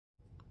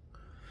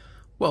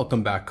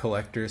Welcome back,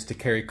 collectors, to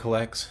Kerry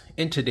Collects.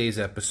 In today's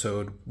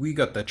episode, we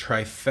got the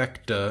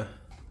trifecta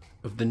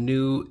of the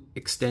new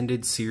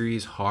extended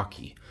series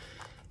hockey.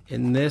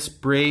 In this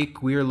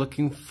break, we are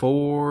looking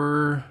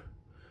for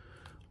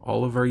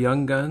all of our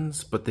young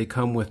guns, but they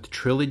come with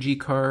trilogy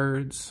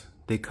cards.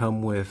 They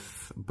come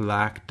with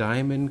black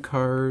diamond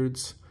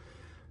cards.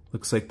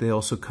 Looks like they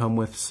also come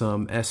with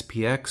some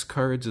SPX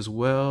cards as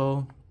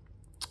well.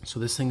 So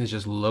this thing is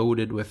just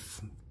loaded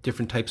with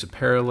different types of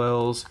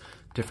parallels,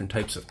 different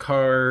types of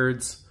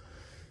cards,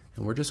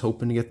 and we're just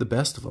hoping to get the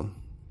best of them.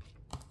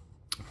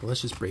 But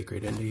let's just break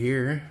right into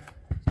here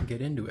and get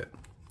into it.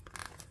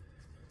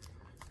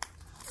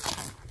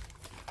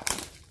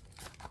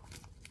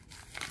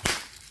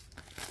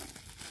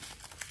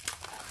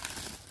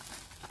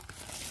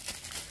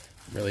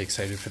 I'm really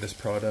excited for this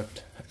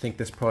product. I think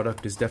this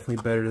product is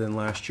definitely better than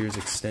last year's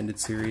extended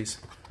series.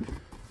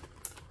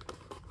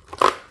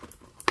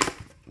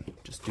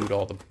 Just due to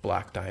all the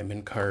black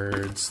diamond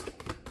cards,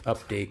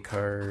 update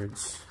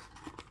cards,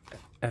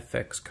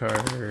 FX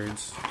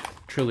cards,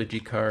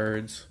 trilogy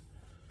cards.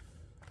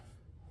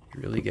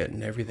 You're really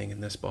getting everything in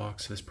this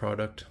box, this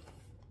product.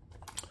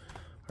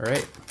 All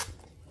right,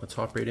 let's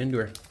hop right into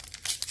her.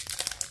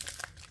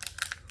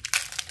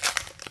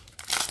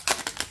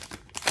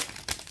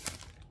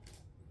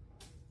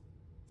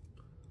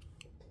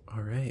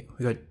 All right,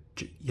 we got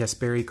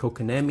Jesperi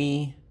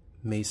Kotkaniemi,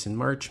 Mason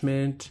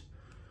Marchment,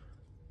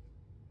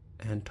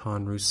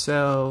 Anton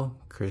Roussel,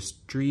 Chris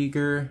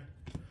Driedger,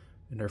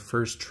 and our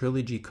first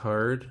trilogy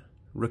card,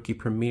 Rookie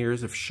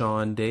Premieres of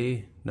Sean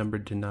Day,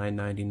 numbered to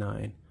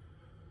 999.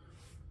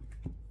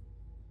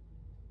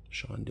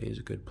 Sean Day is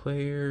a good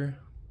player.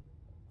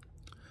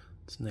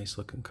 It's a nice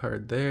looking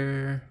card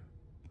there,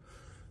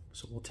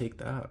 so we'll take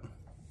that.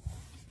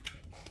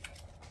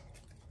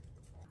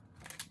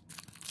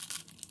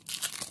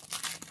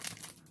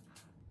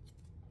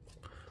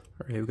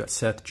 All right, we've got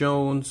Seth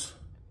Jones,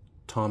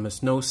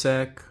 Thomas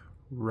Nosek,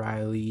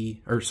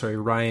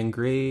 Ryan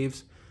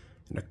Graves,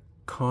 and a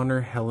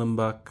Connor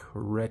Hellenbuck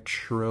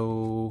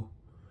retro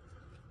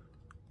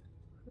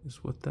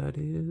is what that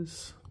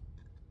is.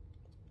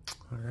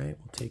 All right,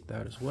 we'll take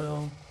that as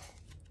well.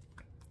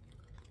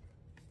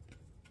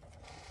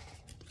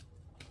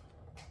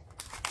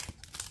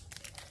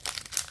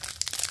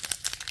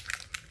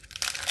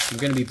 I'm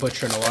going to be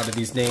butchering a lot of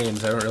these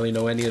names. I don't really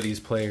know any of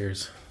these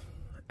players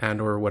and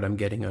or what I'm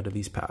getting out of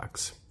these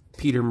packs.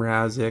 Peter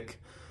Mrazek,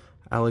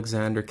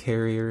 Alexander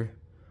Carrier,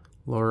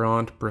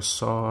 Laurent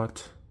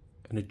Brossoit,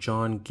 and a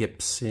John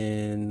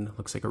Gibson.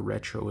 Looks like a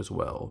retro as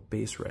well,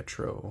 base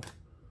retro.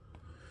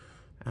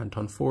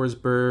 Anton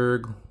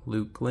Forsberg,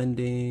 Luke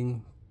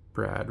Glending,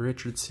 Brad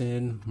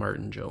Richardson,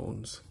 Martin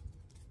Jones.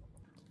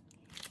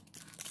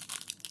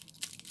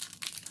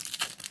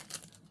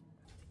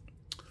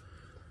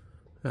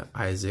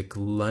 Isaac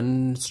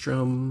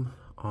Lundstrom,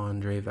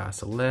 Andrei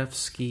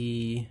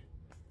Vasilevsky,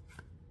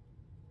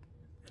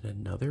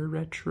 and another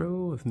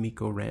retro of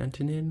Mikko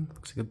Rantanen.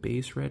 Looks like a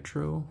base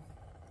retro.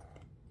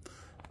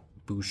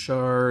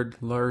 Bouchard,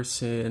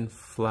 Larson,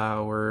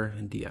 Flower,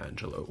 and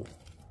D'Angelo.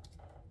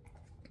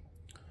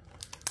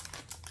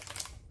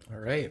 All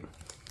right,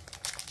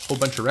 whole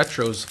bunch of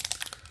retros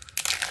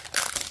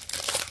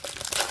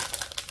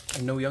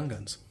and no young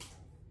guns.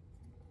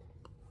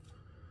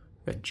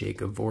 Got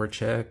Jacob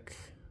Voracek,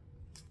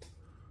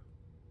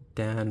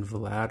 Dan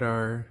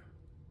Vladar,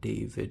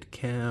 David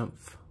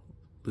Kampf,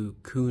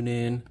 Luke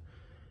Kunin,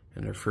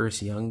 and our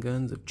first young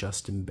guns of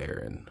Justin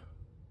Barron.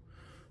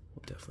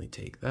 We'll definitely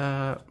take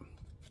that.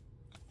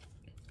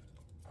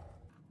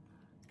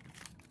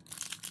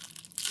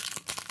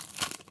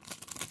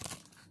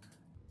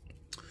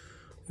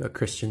 We got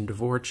Christian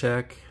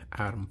Dvorak,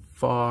 Adam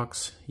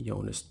Fox,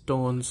 Jonas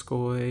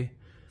Donskoy,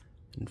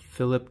 and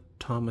Philip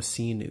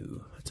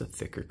Tomasinu. That's a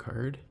thicker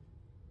card.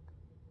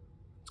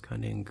 It's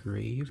kind of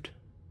engraved.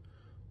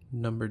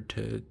 Numbered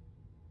to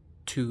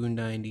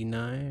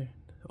 299,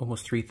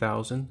 almost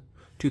 3,000,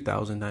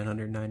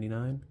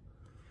 2,999.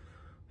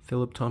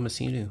 Philip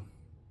Tomasinu.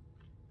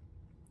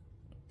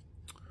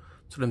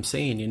 That's what I'm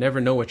saying. You never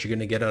know what you're going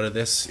to get out of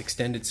this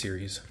extended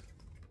series.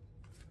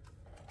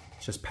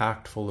 It's just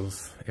packed full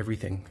of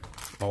everything,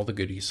 all the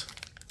goodies.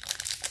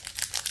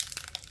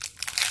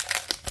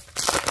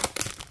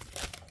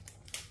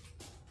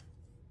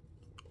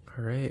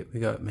 All right, we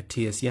got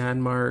Matthias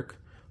Janmark,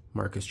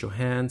 Marcus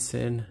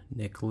Johansson,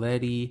 Nick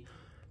Leddy,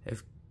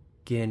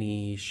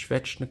 Evgeny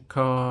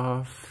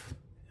Svechnikov,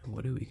 and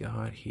what do we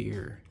got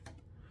here?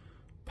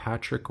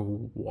 Patrick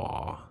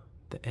Waugh,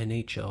 the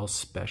NHL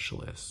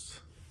specialist.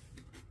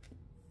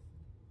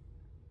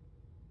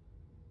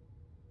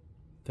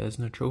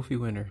 Vezina Trophy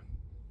winner.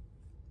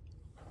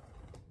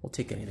 We'll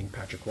take anything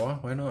Patrick Waugh,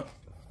 why not?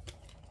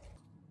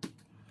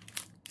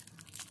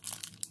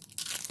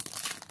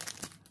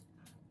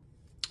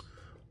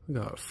 We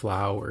got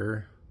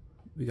Flower.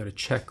 We got a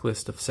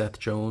checklist of Seth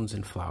Jones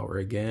and Flower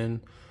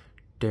again.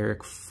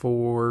 Derek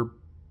Forbort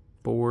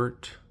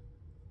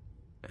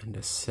and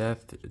a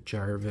Seth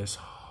Jarvis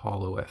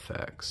Holo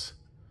FX.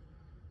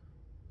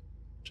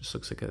 Just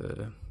looks like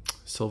a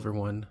silver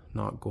one,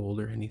 not gold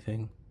or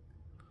anything.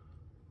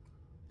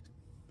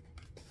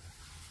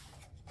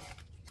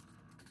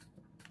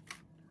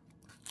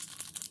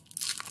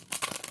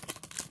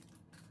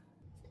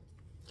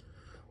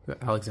 We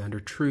got Alexander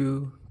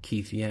True,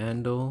 Keith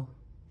Yandel,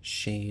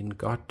 Shane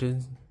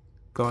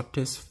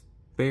Gottisbeer,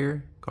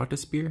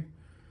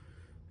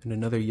 and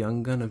another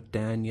young gun of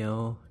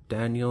Daniel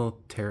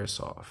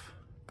Tarasov.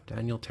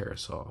 Daniel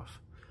Tarasov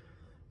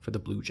for the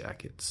Blue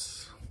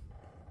Jackets.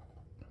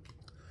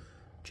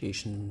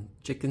 Jason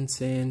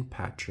Dickinson,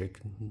 Patrick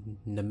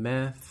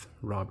Nemeth,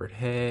 Robert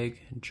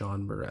Haig, and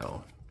John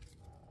Morrell.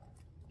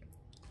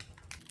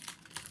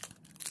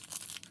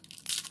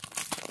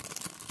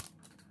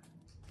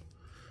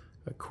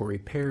 Corey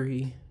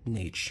Perry,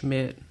 Nate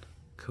Schmidt,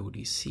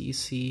 Cody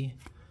Ceci,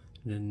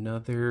 and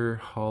another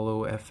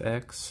Holo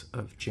FX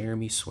of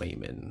Jeremy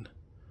Swayman.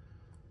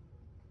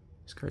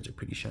 These cards are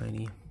pretty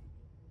shiny.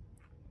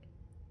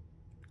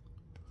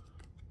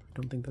 I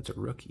don't think that's a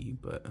rookie,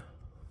 but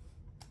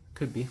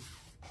could be.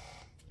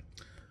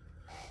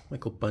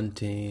 Michael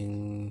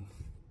Bunting,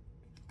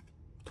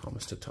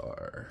 Thomas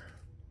Tatar.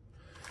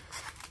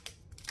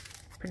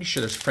 Pretty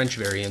sure there's French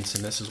variants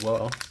in this as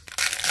well.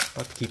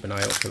 I'll have to keep an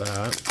eye out for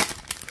that.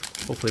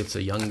 Hopefully it's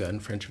a young gun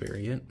French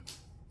variant.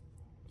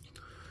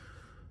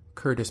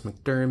 Curtis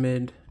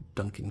McDermott,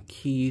 Duncan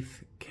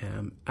Keith,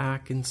 Cam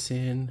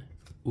Atkinson.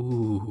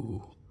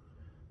 Ooh,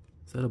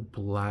 is that a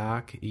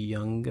black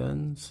Young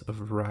Guns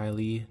of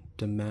Riley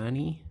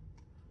Damani?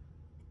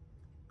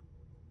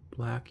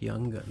 Black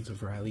Young Guns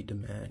of Riley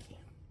Damani.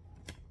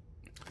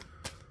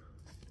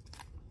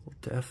 We'll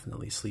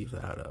definitely sleeve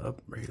that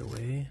up right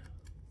away.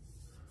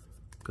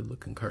 Good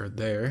looking card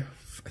there.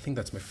 I think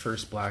that's my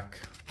first black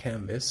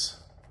canvas.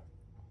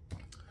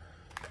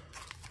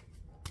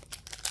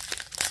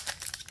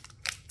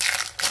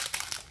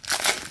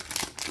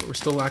 But we're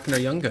still lacking our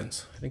Young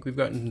Guns. I think we've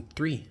gotten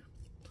 3.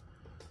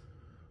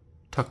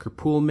 Tucker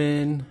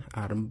Poolman,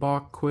 Adam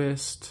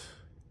Bachquist,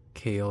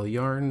 Cale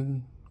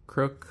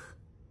Yarncrook,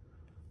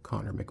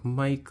 Connor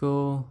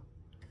McMichael,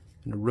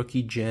 and a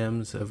rookie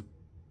gems of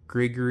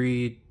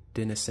Grigory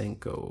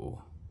Denisenko.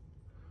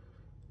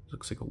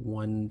 Looks like a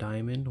 1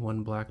 diamond,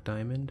 1 black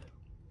diamond.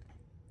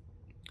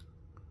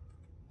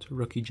 It's a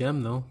rookie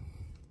gem though.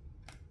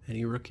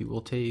 Any rookie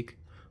will take.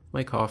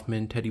 Mike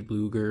Hoffman, Teddy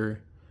Bluger,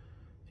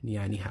 and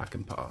Yanni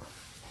Hakanpää.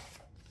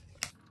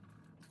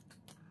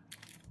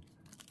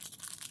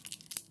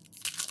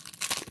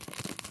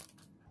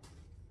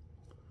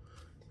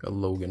 Got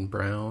Logan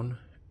Brown,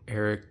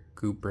 Eric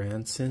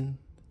Gudbranson,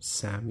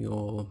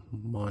 Samuel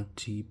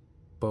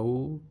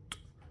Montibold,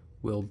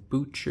 Will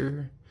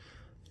Butcher,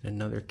 and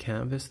another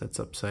canvas that's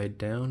upside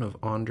down of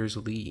Anders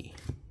Lee.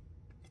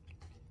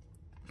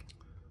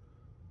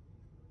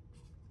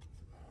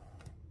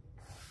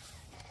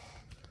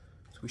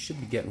 So we should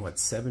be getting, what,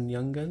 7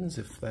 Young Guns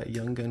if that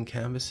Young Gun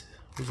canvas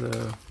was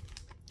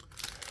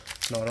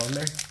not on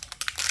there.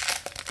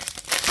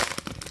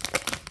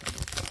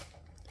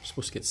 You're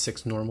supposed to get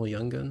 6 normal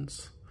Young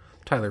Guns.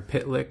 Tyler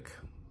Pitlick,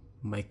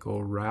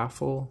 Michael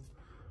Raffle,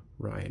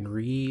 Ryan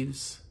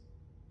Reeves,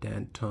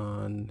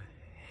 Danton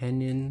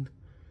Hennin,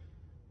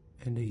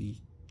 and a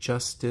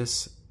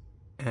Justice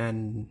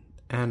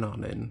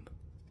Anonin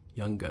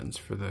Young Guns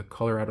for the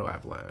Colorado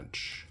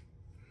Avalanche.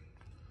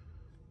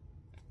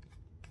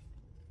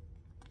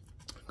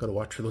 Gotta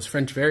watch for those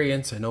French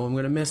variants. I know I'm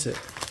gonna miss it.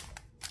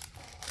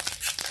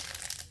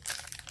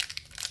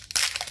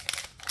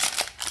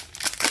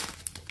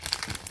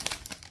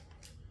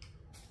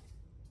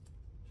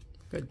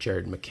 Got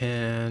Jared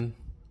McCann,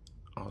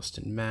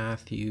 Austin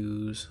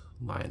Matthews,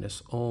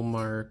 Linus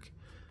Ullmark,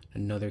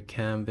 another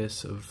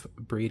canvas of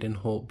Braden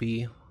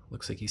Holtby.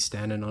 Looks like he's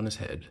standing on his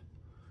head.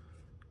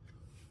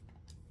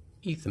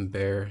 Ethan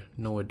Bear,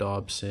 Noah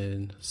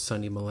Dobson,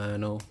 Sonny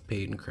Milano,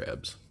 Peyton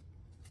Krebs.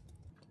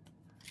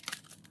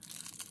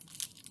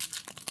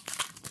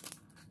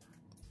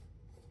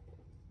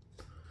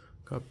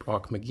 Got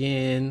Brock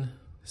McGinn,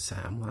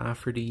 Sam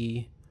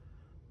Lafferty,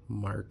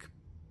 Mark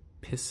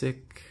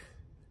Pissick,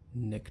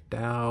 Nick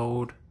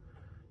Dowd,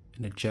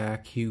 and a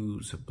Jack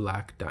Hughes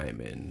Black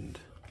Diamond.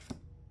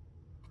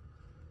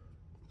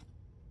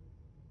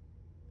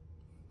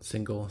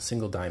 Single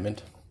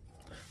diamond.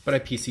 But I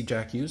PC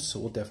Jack Hughes, so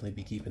we'll definitely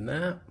be keeping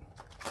that.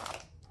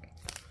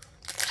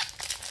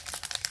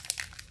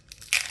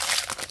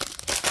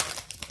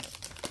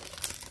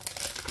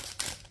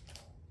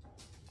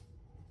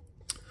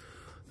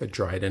 A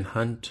Dryden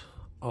Hunt,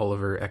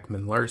 Oliver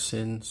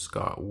Ekman-Larsson,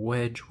 Scott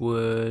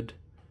Wedgwood.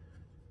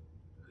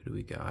 Who do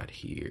we got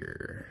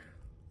here?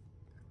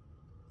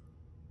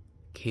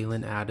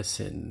 Kalen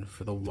Addison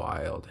for the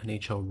Wild,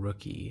 NHL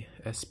rookie,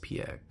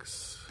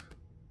 SPX.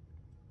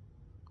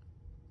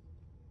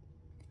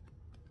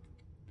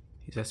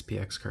 These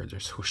SPX cards are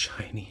so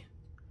shiny.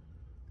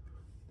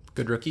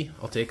 Good rookie,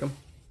 I'll take them.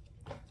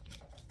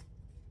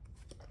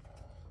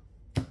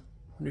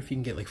 Wonder if you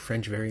can get like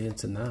French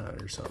variants in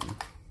that or something.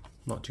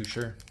 Not too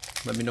sure.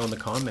 Let me know in the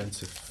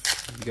comments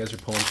if you guys are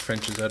pulling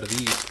Frenches out of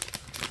these.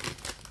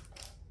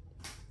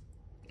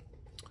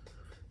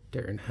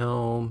 Darren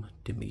Helm,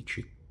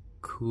 Dmitry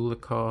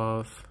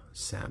Kulikov,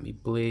 Sammy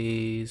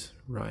Blaze,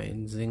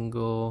 Ryan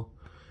Zingle,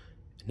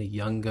 and a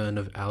young gun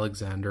of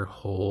Alexander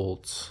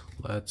Holtz.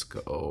 Let's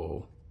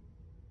go.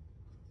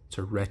 It's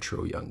a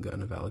retro young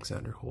gun of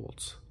Alexander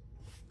Holtz.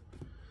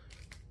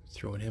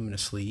 Throwing him in a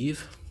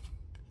sleeve.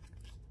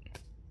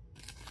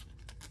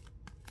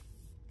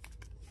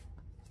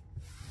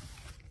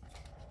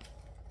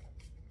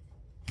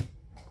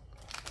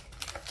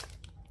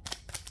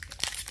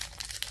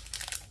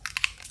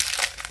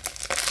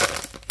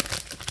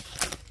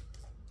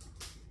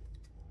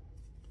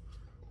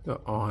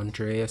 Got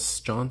Andreas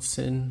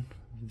Johnson,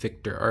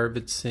 Victor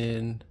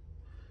Arvidsson,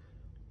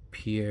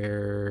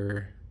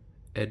 Pierre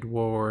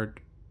Edouard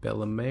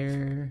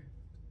Bellemare,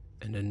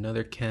 and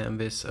another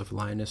canvas of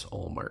Linus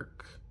Ullmark.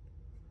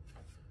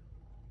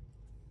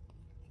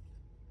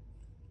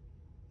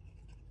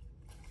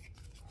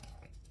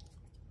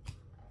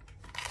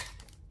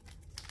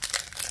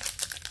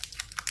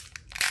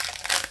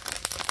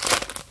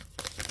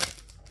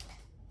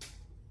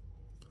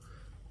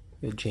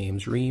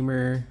 James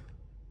Reamer,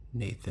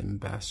 Nathan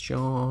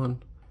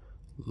Bastion,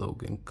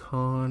 Logan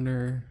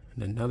Connor,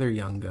 and another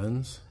Young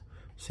Guns.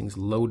 This thing's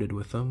loaded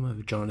with them,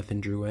 of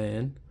Jonathan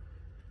Drouin,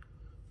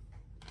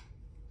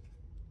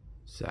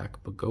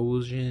 Zach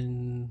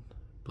Bogosian,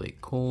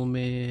 Blake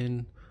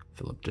Coleman,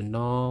 Philip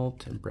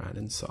Denault, and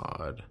Brandon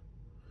Saad.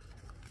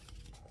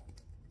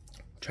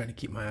 Trying to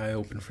keep my eye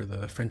open for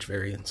the French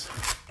variants.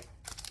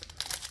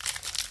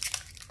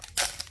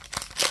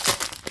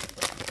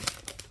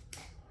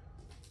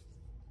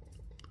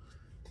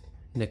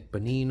 Nick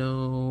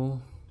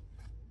Bonino,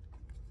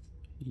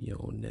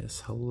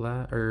 Jonas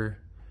Halak, or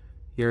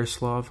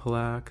Yaroslav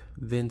Halak,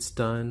 Vince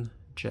Dunn,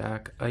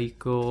 Jack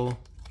Eichel,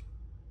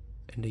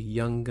 and a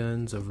Young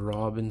Guns of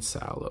Robin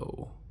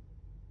Salo.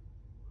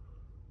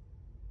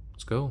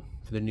 Let's go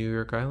for the New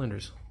York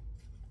Islanders.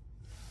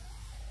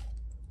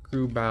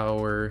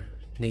 Grubauer,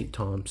 Nate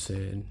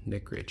Thompson,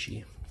 Nick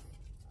Ritchie.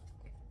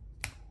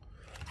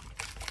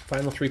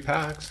 Final 3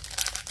 packs.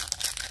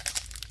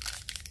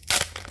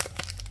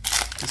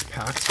 These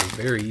packs are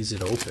very easy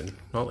to open,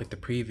 not like the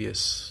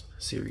previous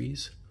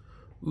series.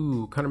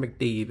 Ooh, Connor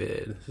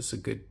McDavid. This is a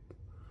good...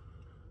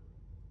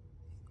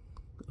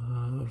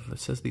 it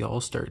says the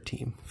All-Star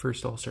team.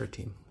 First All-Star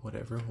team.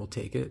 Whatever, we'll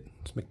take it.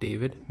 It's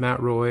McDavid.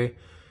 Matt Roy.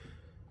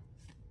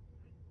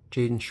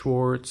 Jaden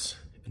Schwartz.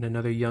 And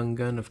another Young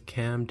Gun of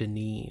Cam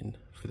Dineen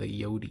for the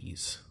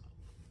Yodis.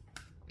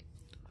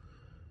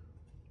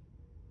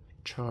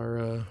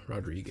 Chara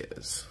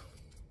Rodriguez.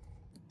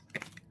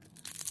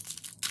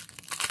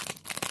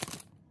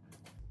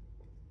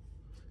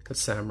 Got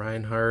Sam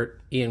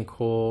Reinhart, Ian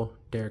Cole,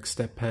 Derek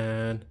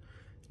Stepan,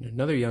 and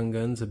another Young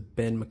Guns of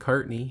Ben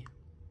McCartney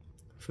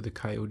for the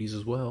Coyotes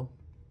as well.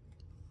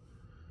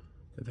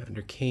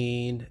 Evander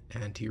Kane,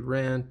 Antti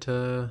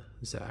Ranta,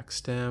 Zach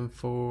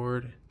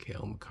Stamford,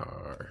 Cale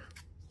Makar.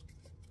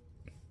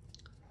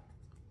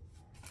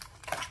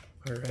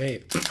 All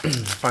right,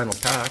 final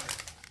pack.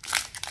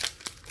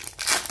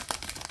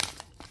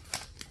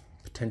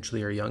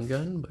 Potentially our Young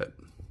Gun, but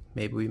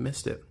maybe we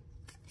missed it.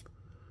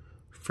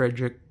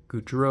 Frederick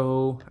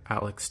Gaudreau,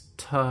 Alex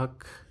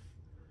Tuck.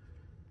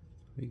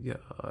 We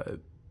got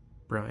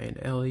Brian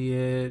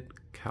Elliott,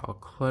 Cal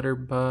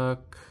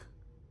Clutterbuck.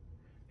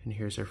 And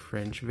here's our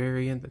French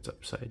variant that's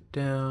upside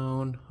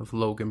down of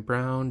Logan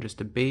Brown,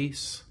 just a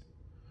base.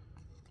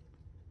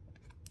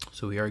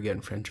 So we are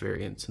getting French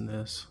variants in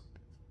this.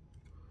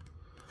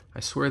 I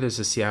swear there's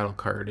a Seattle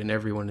card in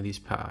every one of these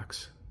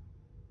packs.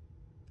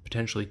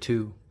 Potentially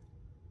 2.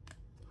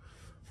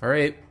 All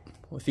right.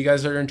 Well, if you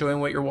guys are enjoying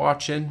what you're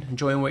watching,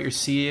 enjoying what you're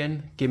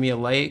seeing, give me a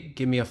like,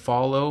 give me a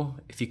follow.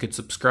 If you could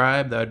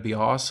subscribe, that would be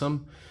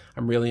awesome.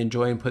 I'm really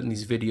enjoying putting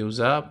these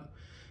videos up.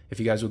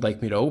 If you guys would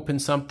like me to open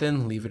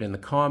something, leave it in the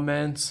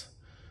comments.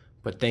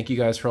 But thank you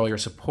guys for all your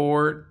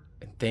support,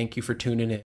 and thank you for tuning in.